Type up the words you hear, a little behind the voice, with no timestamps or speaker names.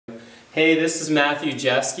Hey, this is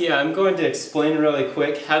Jeschke. I'm going to explain really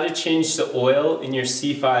quick how to change the oil in your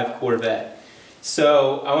C5 Corvette.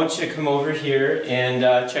 So I want you to come over here and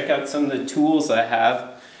check out some of the tools I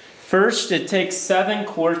have. First, it takes 7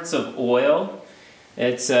 quarts of oil.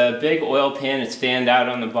 It's a big oil pan. It's fanned out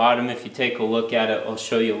on the bottom. If you take a look at it, I'll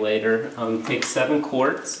show you later. It takes 7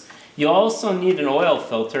 quarts. You also need an oil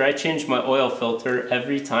filter. I change my oil filter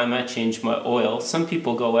every time I change my oil. Some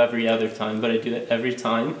people go every other time, but I do it every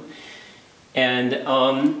time. And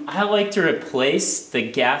I like to replace the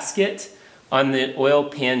gasket on the oil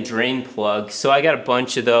pan drain plug. So I got a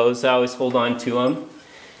bunch of those. I always hold on to them.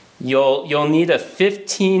 You'll need a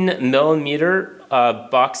 15 millimeter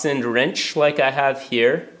box end wrench like I have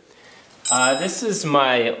here. This is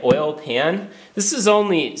my oil pan. This is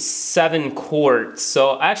only 7 quarts, so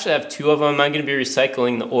I actually have 2 of them. I'm going to be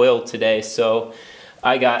recycling the oil today, so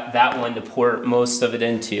I got that one to pour most of it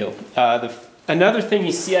into. Another thing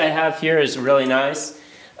you see I have here is really nice,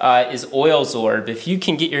 is oil Zorb. If you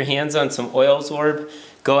can get your hands on some oil Zorb,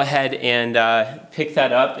 go ahead and pick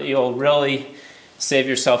that up. You'll really save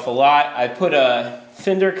yourself a lot. I put a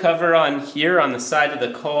fender cover on here on the side of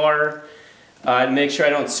the car to make sure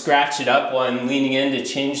I don't scratch it up while I'm leaning in to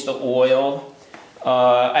change the oil.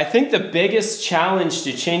 I think the biggest challenge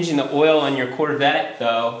to changing the oil on your Corvette,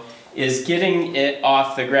 though, is getting it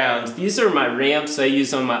off the ground. These are my ramps I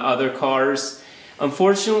use on my other cars.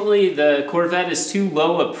 Unfortunately, the Corvette is too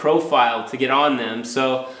low a profile to get on them,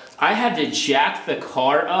 so I had to jack the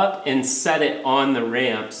car up and set it on the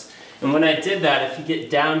ramps. And when I did that, if you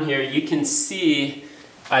get down here, you can see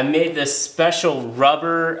I made this special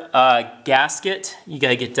rubber gasket. You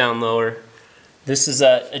gotta get down lower. This is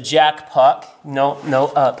a jack puck. No,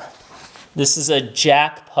 up. This is a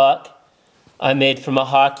jack puck I made from a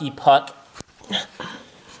hockey puck,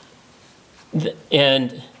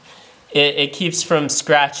 and it keeps from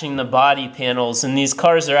scratching the body panels, and these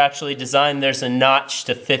cars are actually designed, there's a notch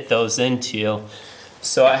to fit those into.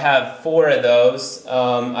 So I have 4 of those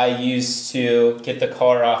I use to get the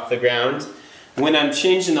car off the ground. When I'm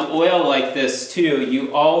changing the oil like this too,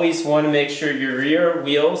 you always want to make sure your rear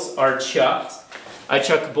wheels are chucked. I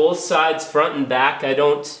chuck both sides, front and back. I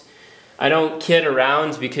don't kid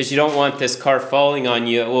around because you don't want this car falling on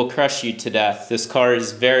you. It will crush you to death. This car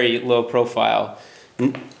is very low profile.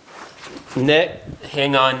 Nick,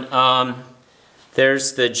 hang on.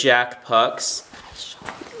 There's the jack pucks.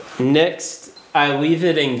 Next, I leave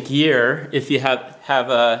it in gear. If you have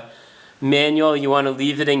a manual, you want to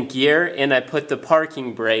leave it in gear, and I put the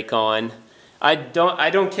parking brake on. I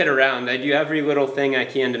don't kid around. I do every little thing I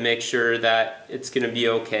can to make sure that it's going to be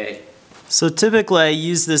okay. So typically I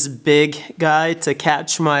use this big guy to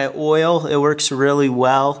catch my oil. It works really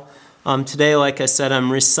well. Today, like I said, I'm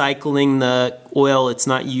recycling the oil. It's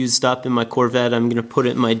not used up in my Corvette. I'm going to put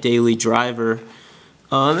it in my daily driver.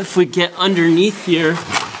 If we get underneath here,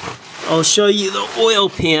 I'll show you the oil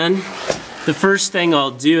pan. The first thing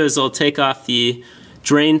I'll do is I'll take off the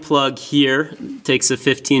drain plug here. It takes a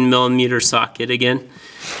 15 millimeter socket again.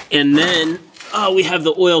 And then we have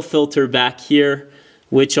the oil filter back here,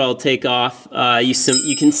 which I'll take off.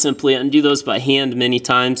 You can simply undo those by hand many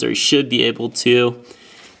times, or you should be able to.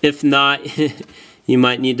 If not, you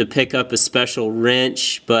might need to pick up a special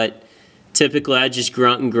wrench, but typically I just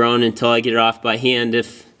grunt and groan until I get it off by hand.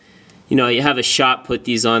 If you have a shop put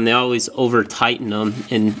these on, they always over tighten them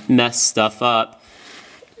and mess stuff up.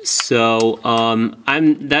 So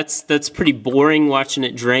that's pretty boring watching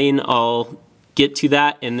it drain. I'll get to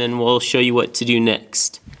that and then we'll show you what to do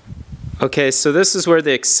next. Okay, so this is where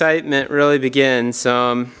the excitement really begins.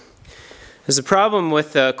 There's a problem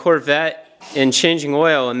with the Corvette in changing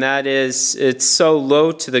oil, and that is it's so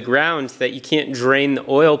low to the ground that you can't drain the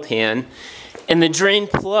oil pan. And the drain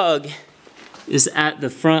plug is at the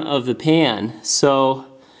front of the pan. So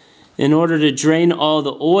in order to drain all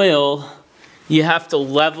the oil, you have to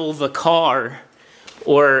level the car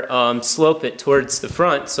or slope it towards the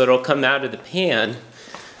front so it'll come out of the pan.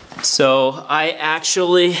 So I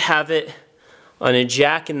actually have it on a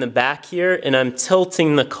jack in the back here, and I'm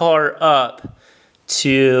tilting the car up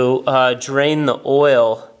to drain the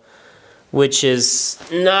oil, which is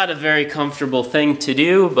not a very comfortable thing to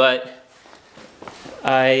do, but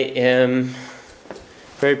I am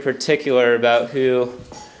very particular about who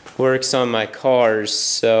works on my cars,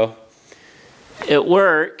 so it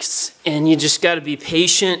works, and you just got to be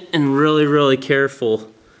patient and really, really careful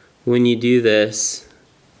when you do this.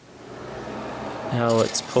 Now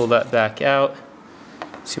let's pull that back out,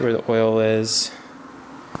 see where the oil is,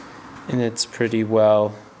 and it's pretty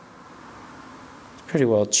well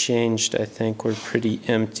changed. I think we're pretty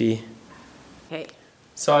empty. Okay.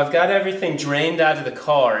 So I've got everything drained out of the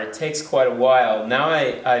car. It takes quite a while. Now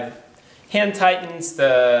I've hand tightens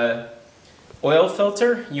the oil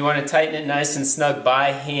filter. You want to tighten it nice and snug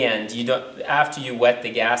by hand. You don't, after you wet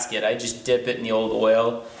the gasket, I just dip it in the old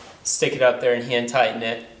oil, stick it up there and hand tighten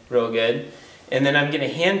it real good. And then I'm going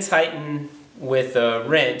to hand tighten with a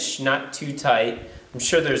wrench, not too tight. I'm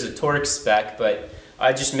sure there's a torque spec, but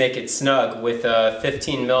I just make it snug with a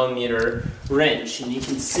 15mm wrench. And you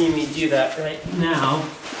can see me do that right now.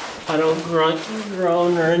 I don't grunt or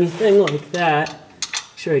groan or anything like that.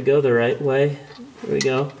 Make sure I go the right way. There we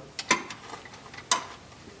go.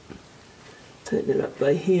 Tighten it up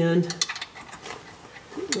by hand.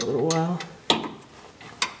 Take a little while.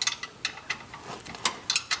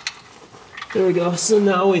 There we go. So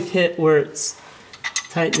now we've hit where it's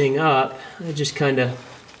tightening up. I just kind of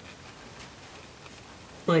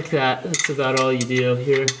like that. That's about all you do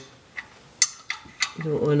here. You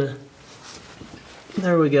don't want to.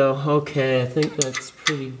 There we go. Okay, I think that's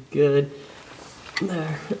pretty good.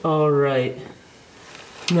 There. All right.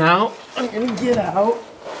 Now I'm gonna get out.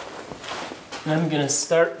 I'm gonna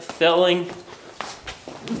start filling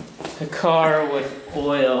the car with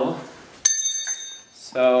oil.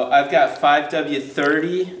 So I've got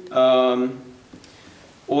 5W30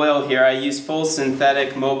 oil here. I use full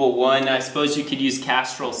synthetic Mobil 1. I suppose you could use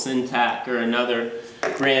Castrol Syntac or another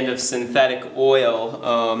brand of synthetic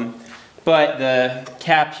oil. But the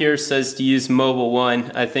cap here says to use Mobil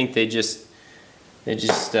 1. I think they just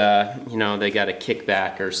you know, they got a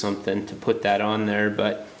kickback or something to put that on there.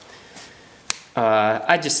 But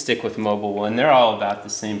I just stick with Mobil 1. They're all about the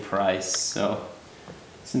same price. So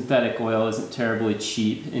synthetic oil isn't terribly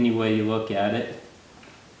cheap any way you look at it.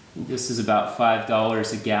 This is about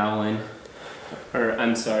 $5 a gallon, or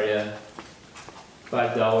I'm sorry,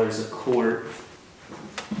 $5 a quart.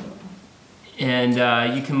 And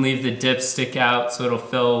you can leave the dipstick out so it'll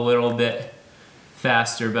fill a little bit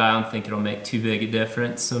faster, but I don't think it'll make too big a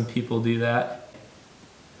difference. Some people do that.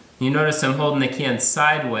 You notice I'm holding the can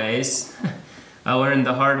sideways. I learned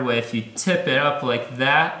the hard way, if you tip it up like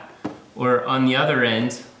that, or on the other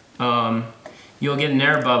end, you'll get an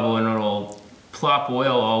air bubble and it'll plop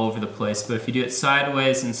oil all over the place. But if you do it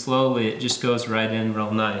sideways and slowly, it just goes right in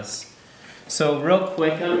real nice. So real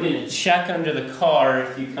quick, I'm going to check under the car.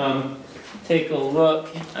 If you come take a look,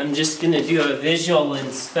 I'm just going to do a visual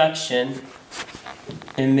inspection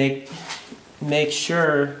and make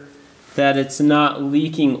sure that it's not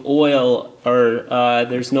leaking oil, or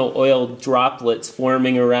there's no oil droplets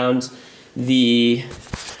forming around the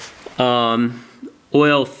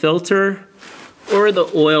oil filter or the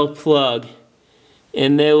oil plug,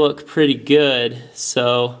 and they look pretty good.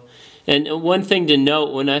 So, and one thing to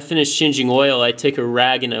note, when I finish changing oil, I take a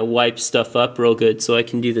rag and I wipe stuff up real good so I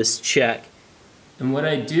can do this check. And what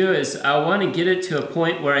I do is I want to get it to a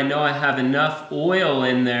point where I know I have enough oil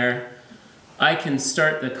in there I can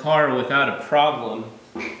start the car without a problem,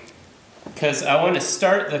 because I want to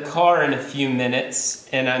start the car in a few minutes,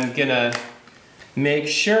 and I'm gonna make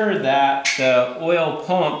sure that the oil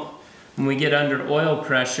pump, when we get under oil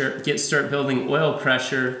pressure, start building oil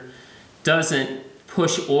pressure, doesn't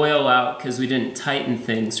push oil out because we didn't tighten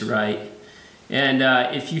things right. And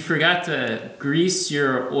if you forgot to grease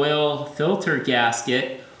your oil filter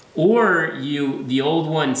gasket, or the old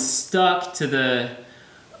one stuck to the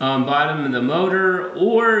bottom of the motor,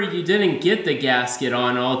 or you didn't get the gasket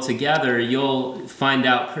on altogether, you'll find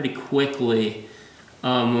out pretty quickly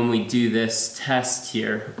when we do this test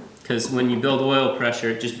here. Because when you build oil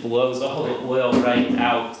pressure, it just blows all the oil right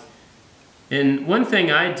out. And one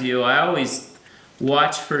thing I do, I always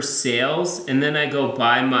watch for sales, and then I go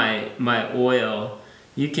buy my oil.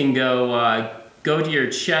 You can go to your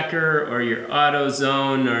Checker or your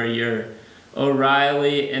AutoZone or your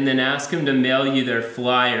O'Reilly, and then ask them to mail you their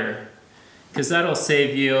flyer, because that'll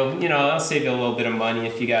save you, that'll save you a little bit of money.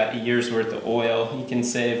 If you got a year's worth of oil, you can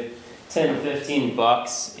save 10-15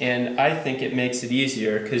 bucks, and I think it makes it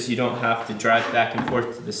easier because you don't have to drive back and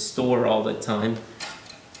forth to the store all the time.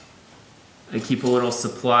 I keep a little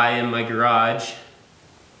supply in my garage.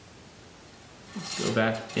 Let's go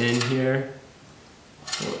back in here,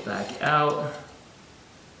 pull it back out.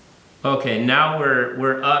 Okay, now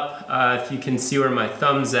we're up. If you can see where my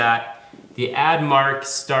thumb's at, the add mark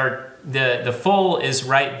the full is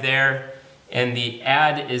right there, and the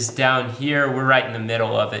add is down here. We're right in the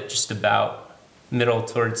middle of it, just about middle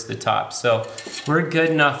towards the top. So we're good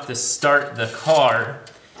enough to start the car,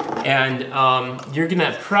 and you're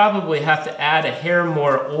gonna probably have to add a hair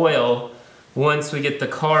more oil once we get the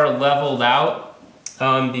car leveled out,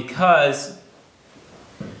 because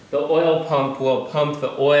the oil pump will pump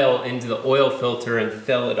the oil into the oil filter and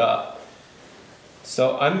fill it up.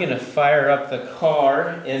 So I'm going to fire up the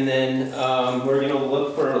car, and then we're going to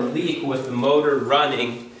look for a leak with the motor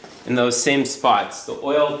running in those same spots. The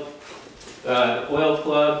oil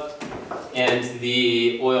plug and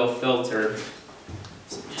the oil filter.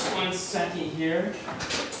 So just 1 second here.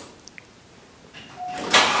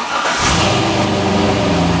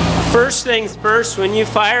 First things first, when you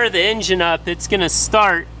fire the engine up, it's going to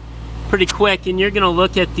start pretty quick, and you're going to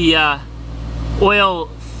look at the oil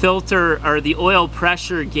filter or the oil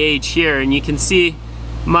pressure gauge here, and you can see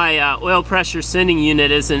my oil pressure sending unit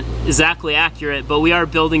isn't exactly accurate, but we are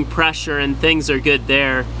building pressure and things are good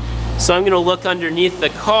there. So I'm going to look underneath the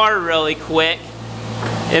car really quick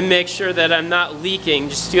and make sure that I'm not leaking,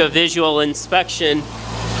 just do a visual inspection.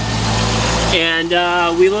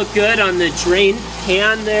 And we look good on the drain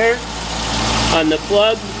pan there, on the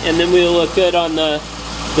plug, and then we look good on the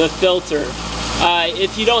filter.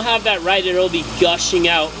 If you don't have that right, it'll be gushing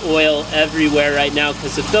out oil everywhere right now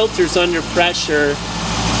because the filter's under pressure.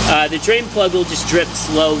 The drain plug will just drip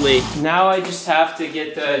slowly. Now I just have to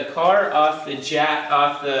get the car off the jack,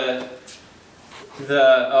 off the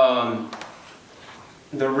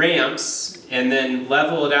ramps, and then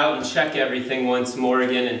level it out and check everything once more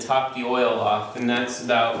again and top the oil off. And that's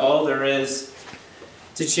about all there is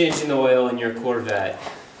to changing the oil in your Corvette.